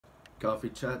Coffee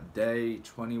Chat Day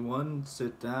 21.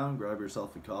 Sit down, grab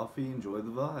yourself a coffee, enjoy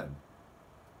the vibe.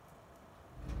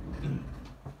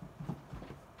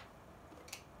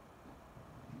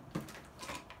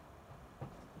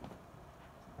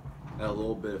 Had a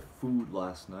little bit of food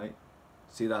last night.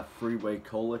 See that Freeway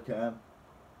Cola can?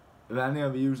 If any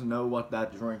of you know what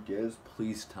that drink is,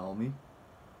 please tell me.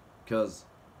 Because,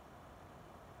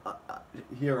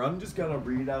 here, I'm just gonna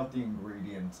read out the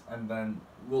ingredients and then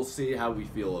we'll see how we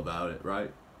feel about it,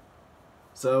 right?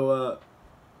 So,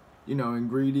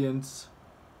 ingredients: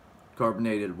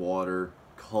 carbonated water,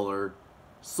 color,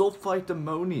 sulfite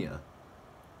ammonia,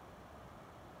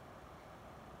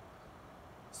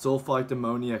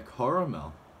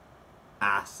 caramel,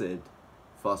 acid,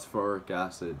 phosphoric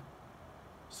acid.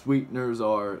 Sweeteners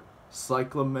are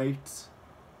cyclamates,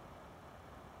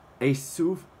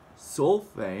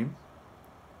 acesulfame,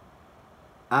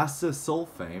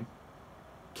 acesulfame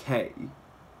K,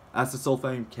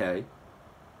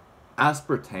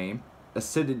 aspartame,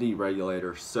 acidity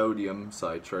regulator, sodium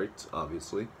citrate,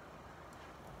 obviously.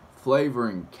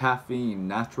 Flavoring: caffeine,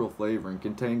 natural flavoring,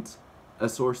 contains a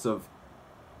source of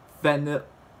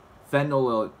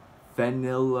phenylalanine,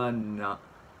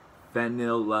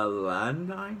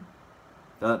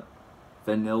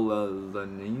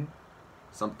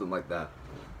 something like that.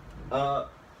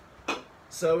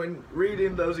 So in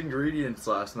reading those ingredients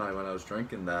last night when I was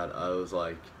drinking that, I was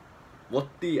like, what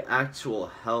the actual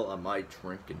hell am I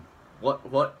drinking?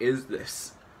 What is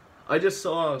this? I just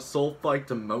saw sulfite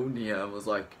ammonia and was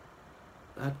like,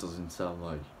 that doesn't sound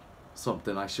like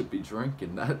something I should be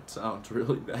drinking. That sounds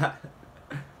really bad.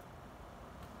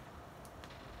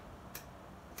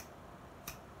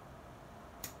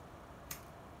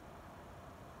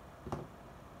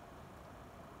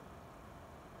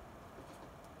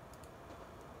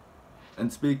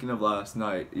 And speaking of last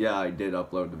night, yeah, I did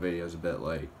upload the videos a bit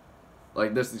late.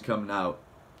 Like, this is coming out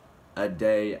a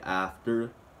day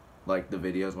after, like, the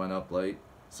videos went up late.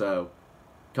 So,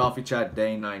 Coffee Chat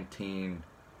Day 19,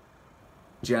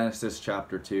 Genesis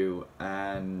Chapter 2,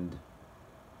 and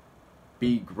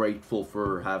Be Grateful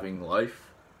for Having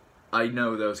Life. I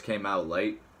know those came out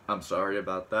late. I'm sorry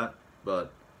about that,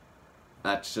 but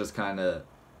that's just kind of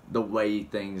the way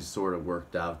things sort of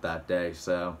worked out that day,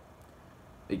 so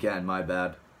again, my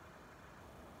bad.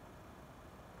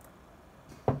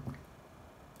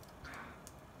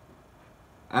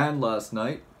 And last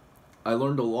night, I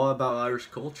learned a lot about Irish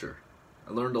culture.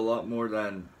 I learned a lot more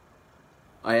than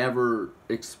I ever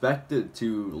expected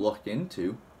to look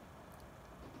into.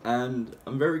 And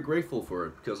I'm very grateful for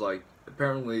it because,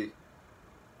 apparently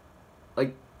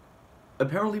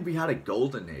we had a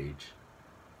golden age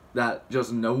that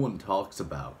just no one talks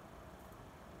about.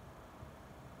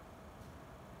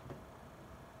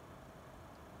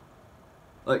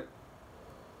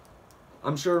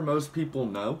 I'm sure most people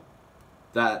know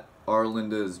that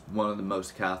Ireland is one of the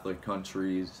most Catholic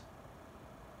countries,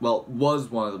 well,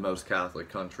 was one of the most Catholic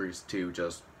countries to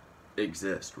just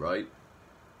exist, right?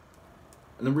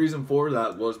 And the reason for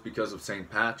that was because of St.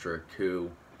 Patrick,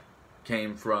 who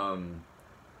came from,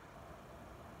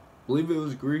 I believe it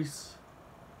was Greece.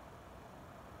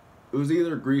 It was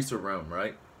either Greece or Rome,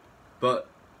 right? But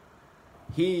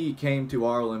he came to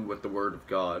Ireland with the Word of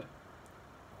God.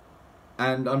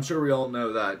 And I'm sure we all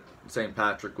know that St.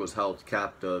 Patrick was held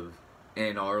captive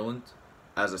in Ireland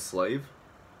as a slave.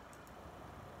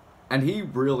 And he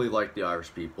really liked the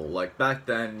Irish people. Like, back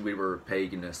then, we were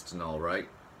paganists and all, right?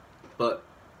 But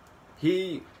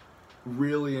he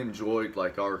really enjoyed,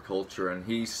 our culture. And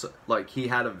he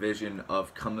had a vision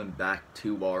of coming back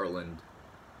to Ireland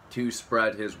to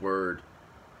spread his word,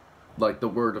 the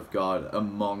Word of God,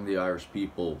 among the Irish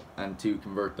people. And to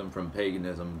convert them from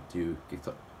paganism to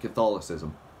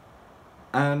Catholicism.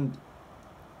 And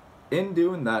in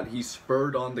doing that, he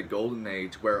spurred on the golden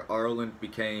age where Ireland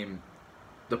became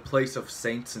the place of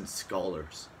saints and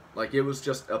scholars. It was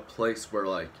just a place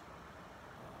where,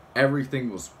 everything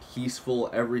was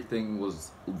peaceful, everything was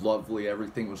lovely,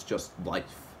 everything was just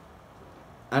life.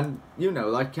 And,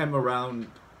 that came around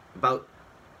about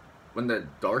when the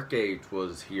Dark Age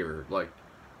was here, all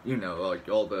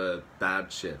the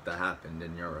bad shit that happened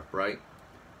in Europe, right?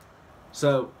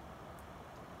 So,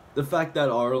 the fact that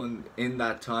Ireland in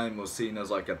that time was seen as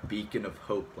a beacon of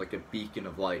hope, a beacon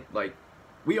of light,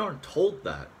 we aren't told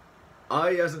that.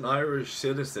 I, as an Irish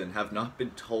citizen, have not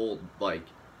been told,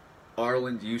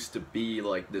 Ireland used to be,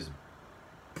 this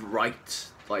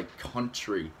bright,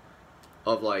 country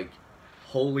of,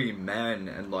 holy men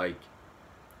and,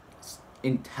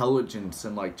 intelligence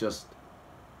and, just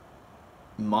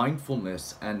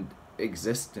mindfulness and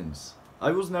existence.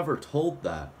 I was never told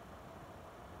that.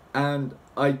 And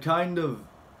I kind of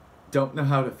don't know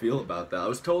how to feel about that. I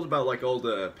was told about like all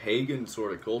the pagan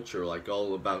sort of culture, like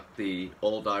all about the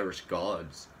old Irish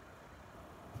gods.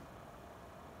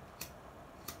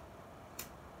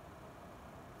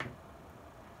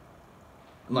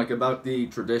 And like about the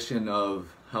tradition of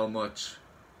how much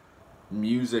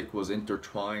music was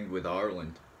intertwined with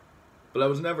Ireland. But I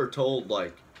was never told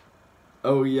like,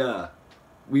 oh yeah,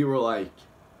 we were like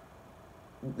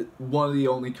one of the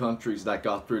only countries that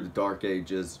got through the Dark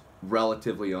Ages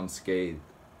relatively unscathed.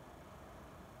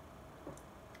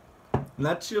 And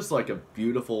that's just like a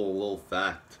beautiful little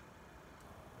fact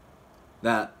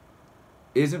that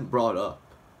isn't brought up.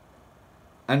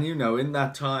 And you know, in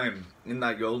that time, in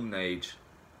that golden age,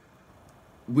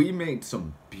 we made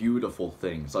some beautiful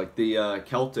things, like the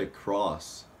Celtic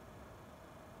cross.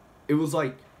 It was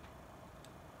like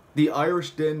the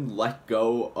Irish didn't let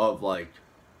go of like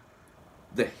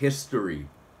the history.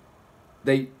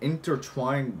 They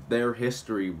intertwined their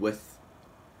history with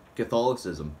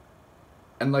Catholicism.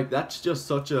 And like that's just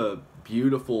such a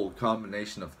beautiful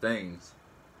combination of things.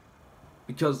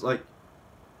 Because like,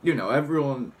 you know,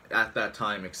 everyone at that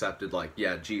time accepted like,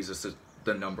 yeah, Jesus is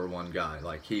the number one guy.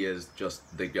 Like he is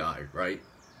just the guy, right?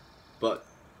 But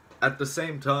at the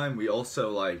same time, we also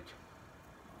like,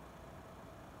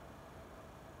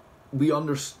 we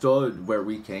understood where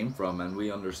we came from, and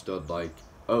we understood like,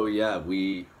 oh yeah,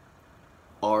 we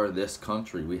are this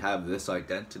country, we have this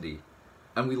identity,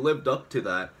 and we lived up to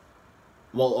that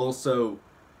while also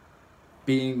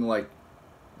being like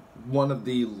one of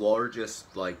the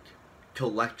largest like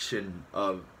collection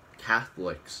of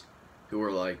Catholics who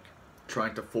were like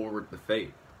trying to forward the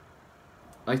faith.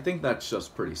 I think that's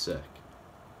just pretty sick.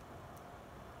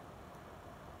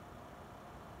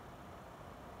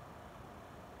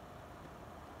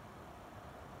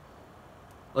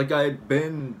 Like I had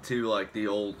been to like the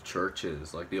old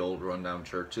churches, like the old rundown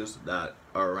churches that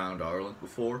are around Ireland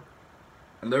before,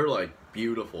 and they're like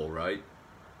beautiful, right?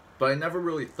 But I never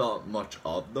really thought much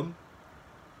of them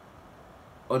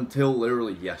until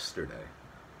literally yesterday.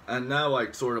 And now I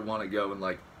sort of want to go and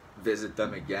like visit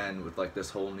them again with like this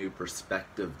whole new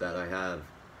perspective that I have,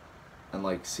 and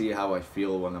like see how I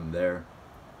feel when I'm there.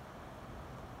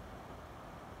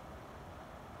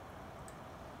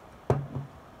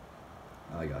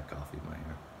 I got coffee in my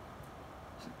hair.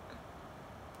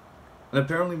 And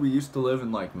apparently we used to live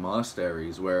in like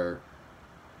monasteries where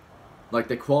like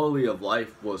the quality of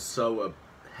life was so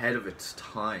ahead of its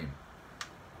time.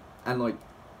 And like,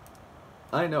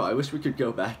 I know, I wish we could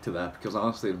go back to that, because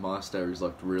honestly the monasteries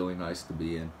looked really nice to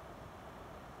be in.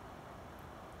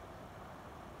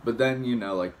 But then, you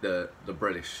know, like the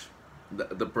British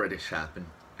happened,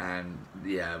 and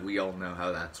yeah, we all know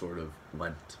how that sort of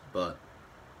went. But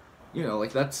you know,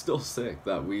 like that's still sick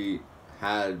that we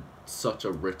had such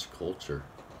a rich culture.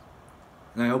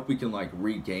 And I hope we can like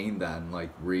regain that and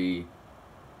like reassert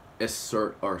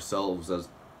ourselves as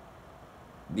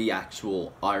the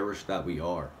actual Irish that we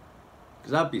are.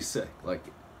 Because that'd be sick. Like,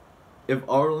 if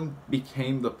Ireland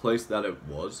became the place that it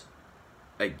was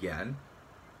again,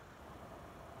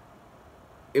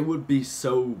 it would be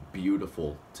so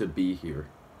beautiful to be here.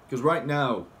 Because right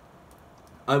now,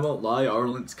 I won't lie,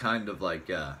 Ireland's kind of like,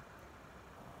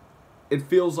 it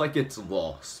feels like it's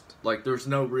lost. Like, there's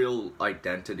no real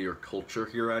identity or culture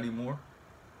here anymore.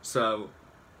 So,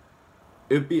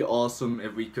 it'd be awesome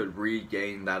if we could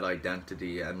regain that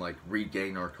identity and, like,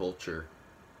 regain our culture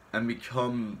and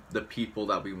become the people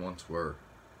that we once were.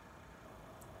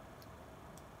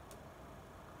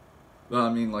 But, I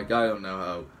mean, like, I don't know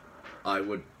how I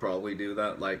would probably do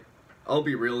that. Like, I'll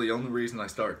be real, the only reason I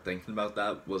started thinking about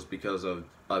that was because of,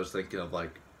 I was thinking of,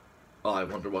 like, oh, I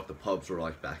wonder what the pubs were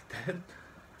like back then.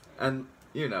 And,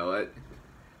 you know,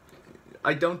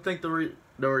 I don't think there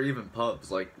were even pubs.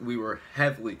 Like, we were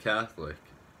heavily Catholic.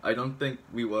 I don't think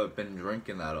we would have been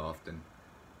drinking that often.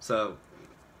 So,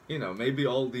 you know, maybe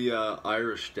all the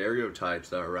Irish stereotypes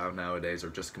that are around nowadays are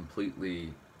just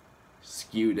completely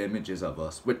skewed images of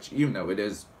us. Which, you know, it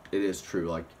is true.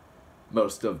 Like,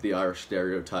 most of the Irish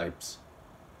stereotypes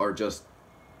are just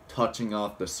touching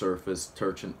off the surface,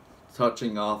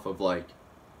 touching off of, like,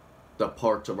 the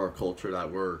parts of our culture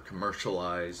that were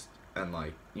commercialized and,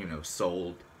 like, you know,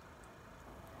 sold.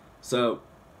 So,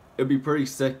 it'd be pretty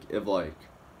sick if, like,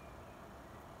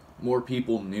 more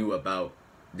people knew about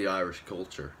the Irish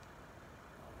culture.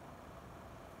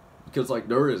 Because, like,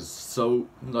 there is so,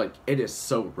 like, it is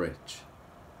so rich.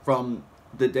 From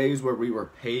the days where we were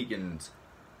pagans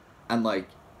and, like,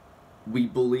 we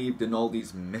believed in all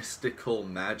these mystical,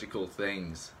 magical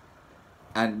things.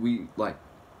 And we, like,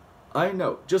 I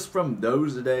know, just from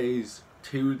those days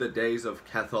to the days of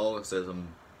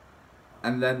Catholicism,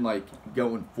 and then like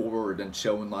going forward and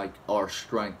showing like our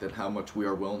strength and how much we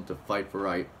are willing to fight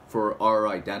for our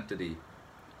identity.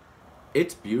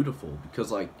 It's beautiful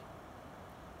because like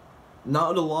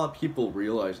not a lot of people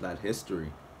realize that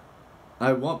history.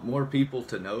 I want more people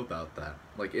to know about that.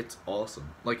 Like, it's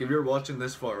awesome. Like, if you're watching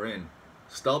this far in,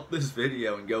 stop this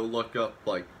video and go look up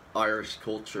like Irish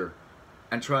culture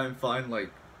and try and find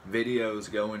like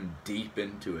videos going deep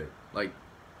into it, like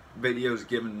videos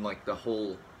giving like the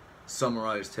whole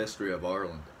summarized history of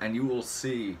Ireland, and you will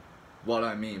see what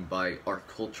I mean by our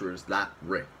culture is that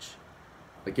rich.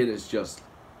 Like, it is just,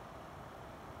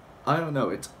 I don't know,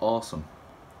 it's awesome.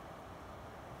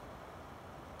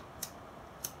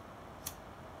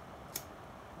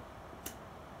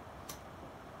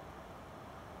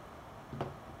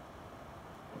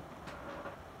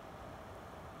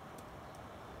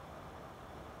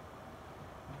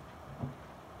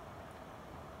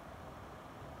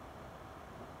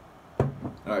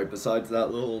 Alright, besides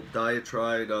that little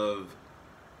diatribe of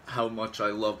how much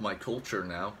I love my culture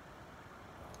now,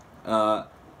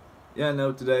 yeah,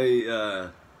 no, today,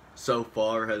 so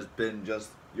far has been just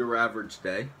your average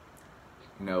day.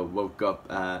 You know, woke up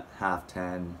at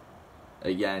 10:30.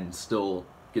 Again, still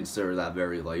consider that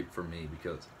very late for me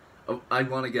because I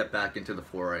want to get back into the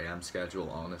 4 a.m. schedule,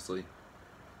 honestly.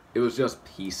 It was just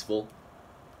peaceful,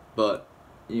 but,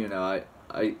 you know,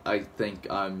 I think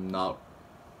I'm not...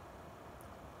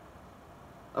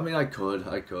 I mean, I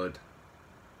could,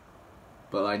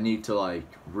 but I need to,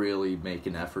 like, really make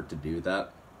an effort to do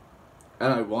that,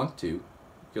 and I want to,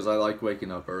 because I like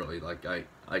waking up early. Like,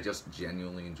 I just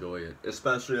genuinely enjoy it,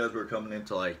 especially as we're coming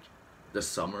into, like, the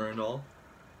summer and all.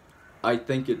 I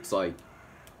think it's, like,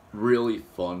 really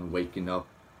fun waking up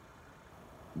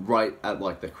right at,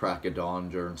 like, the crack of dawn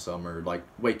during summer, like,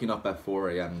 waking up at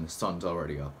 4 a.m. and the sun's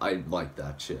already up. I like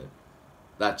that shit.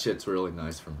 That shit's really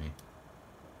nice for me.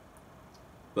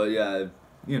 But yeah,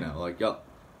 you know, like,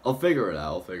 I'll figure it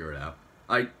out,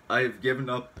 I've given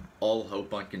up all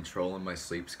hope on controlling my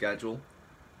sleep schedule,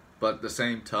 but at the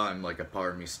same time, like, a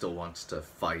part of me still wants to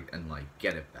fight and, like,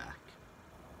 get it back.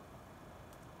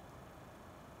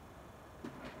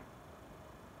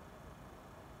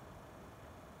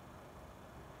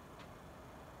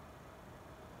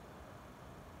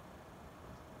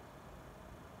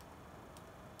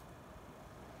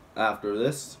 After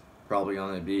this, probably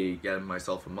gonna be getting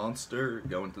myself a Monster,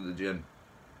 going to the gym.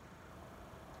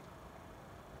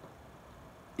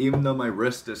 Even though my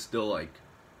wrist is still, like,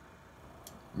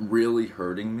 really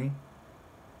hurting me,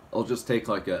 I'll just take,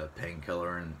 like, a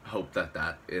painkiller and hope that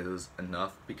that is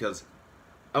enough, because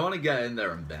I want to get in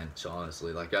there and bench,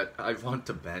 honestly. Like, I want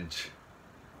to bench.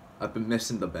 I've been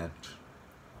missing the bench.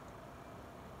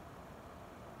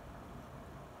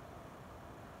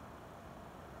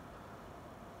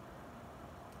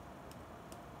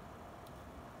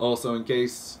 Also, in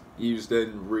case you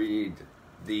didn't read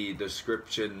the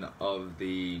description of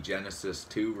the Genesis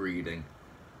 2 reading,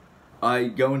 I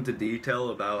go into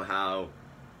detail about how...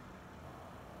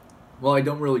 Well, I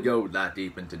don't really go that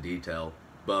deep into detail,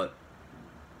 but,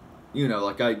 you know,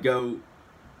 like, I go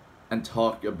and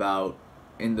talk about,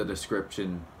 in the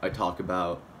description, I talk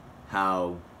about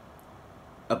how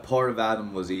a part of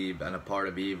Adam was Eve and a part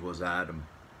of Eve was Adam.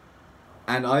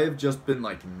 And I have just been,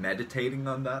 like, meditating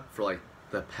on that for, like,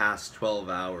 the past 12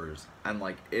 hours, and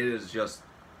like, it is just,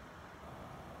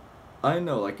 I don't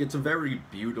know, like, it's a very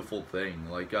beautiful thing.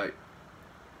 Like, I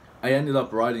ended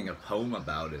up writing a poem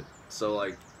about it, so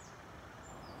like,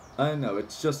 I don't know,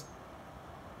 it's just,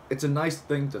 it's a nice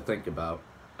thing to think about,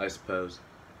 I suppose.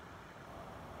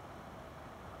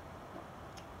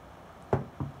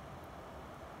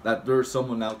 That there's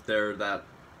someone out there that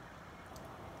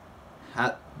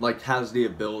has the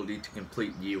ability to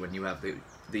complete you, and you have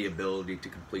the ability to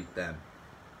complete them.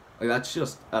 Like, that's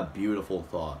just a beautiful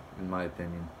thought, in my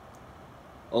opinion.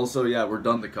 Also, yeah, we're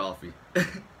done the coffee.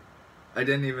 I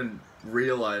didn't even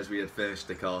realize we had finished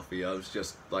the coffee. I was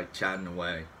just, like, chatting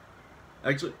away.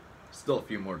 Actually, still a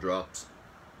few more drops.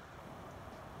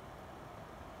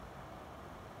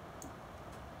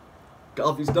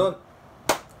 Coffee's done.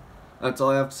 That's all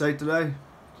I have to say today.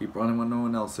 Keep running when no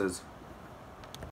one else is.